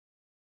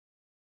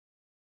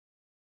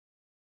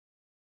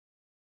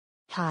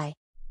Hi.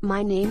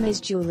 My name is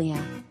Julia.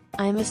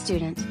 I'm a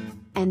student.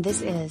 And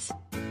this is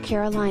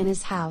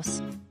Carolina's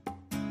house.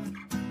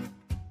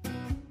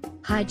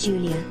 Hi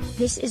Julia,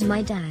 this is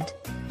my dad.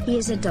 He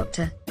is a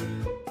doctor.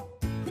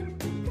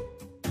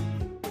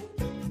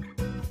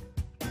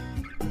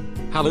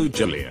 Hello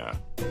Julia.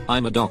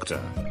 I'm a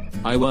doctor.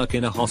 I work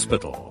in a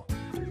hospital.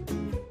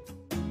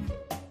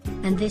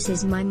 And this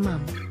is my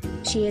mum.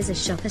 She is a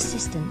shop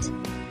assistant.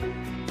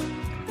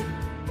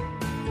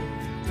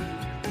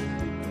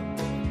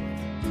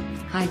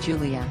 Hi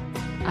Julia.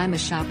 I'm a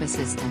shop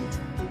assistant.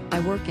 I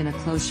work in a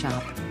clothes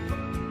shop.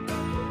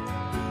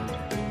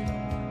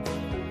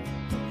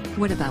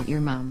 What about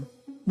your mom?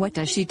 What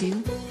does she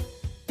do?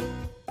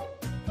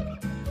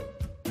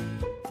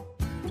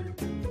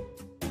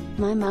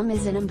 My mom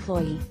is an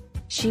employee.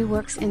 She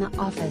works in the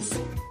office.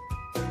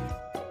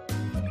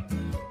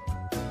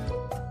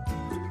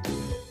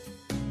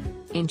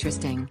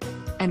 Interesting.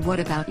 And what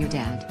about your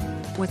dad?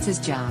 What's his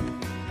job?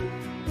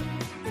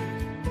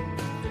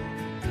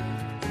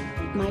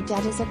 My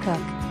dad is a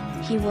cook.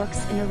 He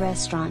works in a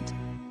restaurant.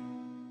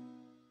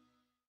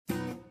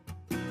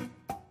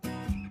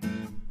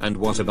 And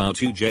what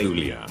about you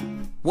Julia?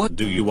 What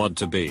do you want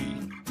to be?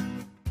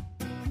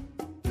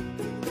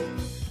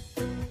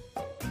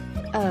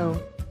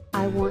 Oh,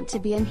 I want to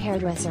be an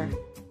hairdresser.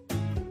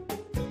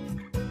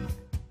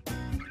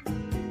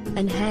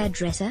 An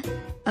hairdresser?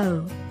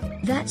 Oh,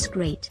 that's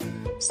great.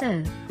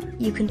 So,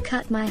 you can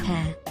cut my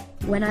hair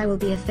when I will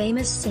be a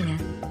famous singer.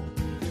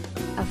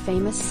 A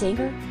famous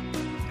singer?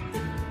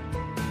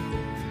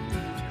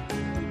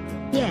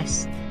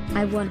 Yes,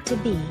 I want to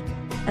be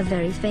a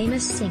very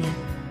famous singer.